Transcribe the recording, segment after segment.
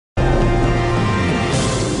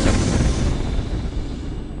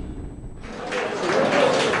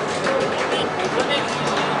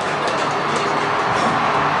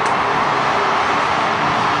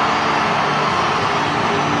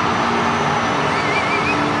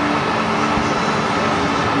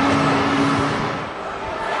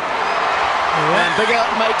Biggar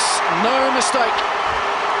makes no mistake.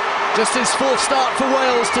 Just his fourth start for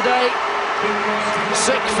Wales today.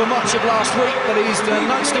 Sick for much of last week, but he's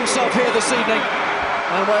announced himself here this evening,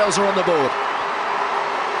 and Wales are on the board.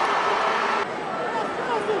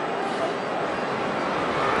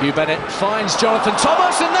 Bennett finds Jonathan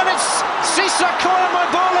Thomas, and then it's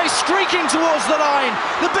Koyamaibole streaking towards the line.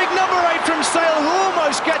 The big number 8 from Sale, who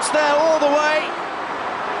almost gets there all the way.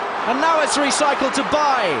 And now it's recycled to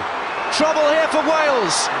Bye. Trouble here for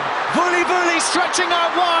Wales. Vulivuli stretching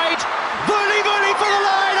out wide. Vulivuli for the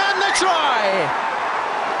line and the try.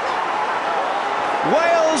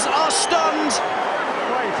 Wales are stunned.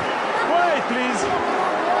 Wait, please.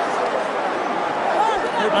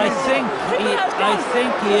 I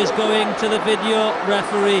think he is going to the video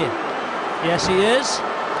referee. Yes, he is.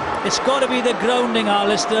 It's got to be the grounding,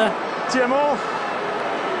 Alistair. TMO.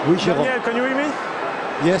 Oui, Jérôme. Daniel, can you hear me?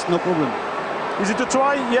 Yes, no problem. Is it a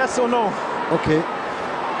try? Yes or no? Okay.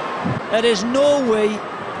 There is no way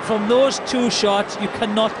from those 2 shots you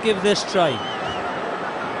cannot give this try.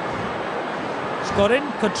 He's got in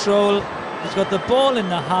control. He's got the ball in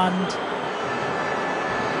the hand.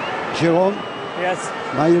 Jérôme. Yes.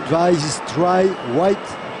 My advice is try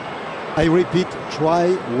white. I repeat, try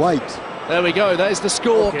white. There we go, there's the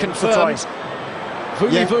score confirmed.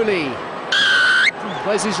 Vulivuli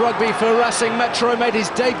plays his rugby for Racing Metro, made his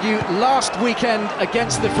debut last weekend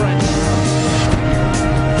against the French.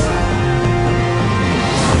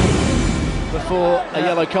 Before a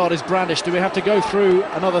yellow card is brandished, do we have to go through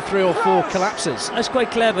another 3 or 4 collapses? That's quite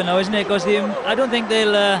clever now, isn't it? Because I don't think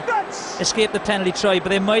they'll escape the penalty try, but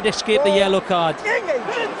they might escape the yellow card.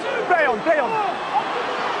 Play on.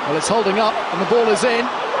 Well, it's holding up and the ball is in,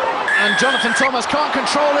 and Jonathan Thomas can't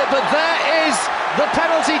control it, but there is the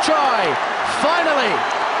penalty try. Finally,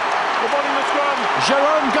 The ball in the scrum.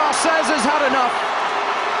 Jerome Garces has had enough.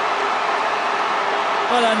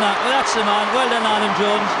 Well done, that's the man. Well done, Adam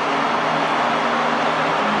Jones.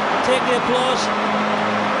 Take the applause.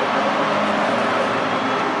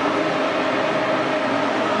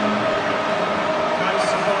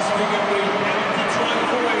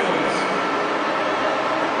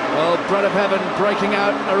 Well, bread of heaven breaking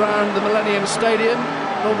out around the Millennium Stadium,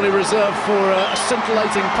 normally reserved for a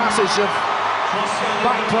scintillating passage of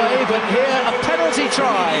back play, but here a penalty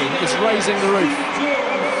try is raising the roof.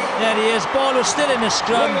 There he is, ball was still in the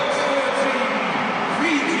scrum.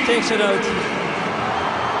 Takes it out.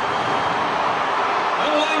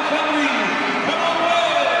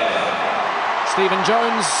 Stephen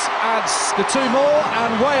Jones adds the 2 more,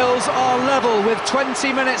 and Wales are level with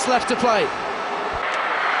 20 minutes left to play.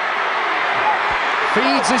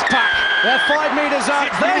 Feeds his pack. They're 5 metres out.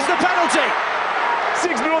 There's the penalty.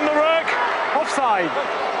 6 on the ruck. Offside.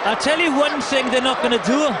 I'll tell you one thing they're not going to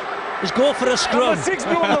do is go for a scrum. 6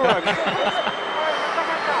 on the ruck.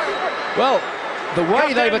 Well, the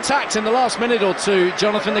way they've attacked in the last minute or 2,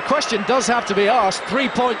 Jonathan, the question does have to be asked. 3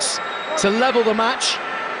 points to level the match,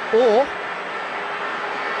 or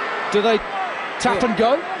do they tap and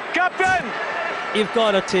go? Captain! You've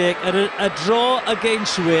got to take a draw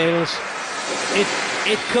against Wales.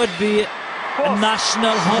 It could be a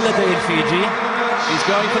national holiday in Fiji. He's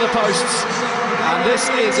going for the posts, and this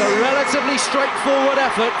is a relatively straightforward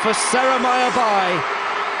effort for Bai,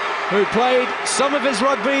 who played some of his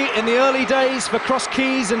rugby in the early days for Cross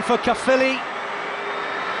Keys and for Kafili.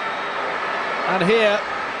 And here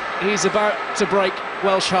he's about to break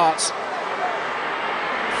Welsh hearts.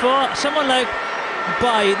 For someone like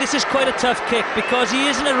Bai, this is quite a tough kick because he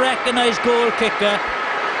isn't a recognised goal kicker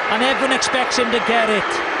and everyone expects him to get it.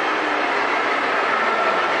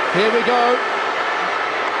 Here we go.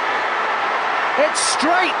 It's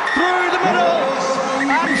straight through the middle,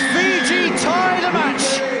 and Fiji tie the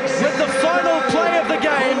match with the final play of the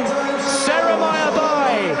game.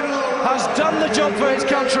 Bai has done the job for his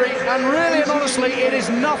country, and really and honestly, it is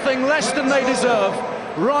nothing less than they deserve.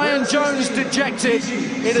 Ryan Jones dejected.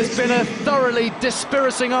 It has been a thoroughly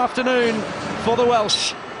dispiriting afternoon for the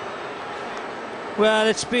Welsh. Well,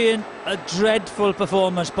 it's been a dreadful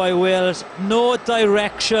performance by Wales. No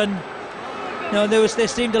direction. You know, they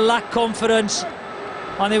seemed to lack confidence,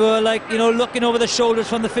 and they were like, you know, looking over the shoulders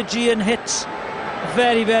from the Fijian hits.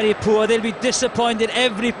 Very, very poor. They'll be disappointed,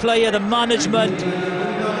 every player, the management,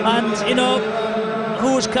 and you know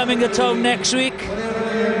who's coming to town next week?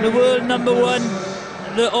 The world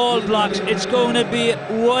 #1, the All Blacks. It's going to be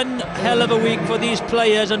one hell of a week for these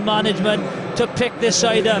players and management to pick this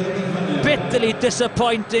side up. Bitterly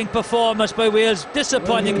disappointing performance by Wales,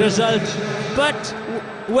 disappointing result, but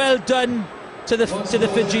well done to the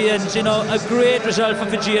Fijians. You know, a great result for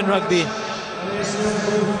Fijian rugby.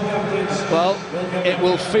 Well, it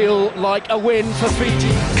will feel like a win for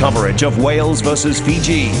Fiji. Coverage of Wales versus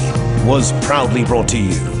Fiji was proudly brought to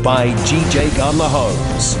you by GJ Gardner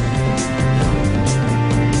Homes.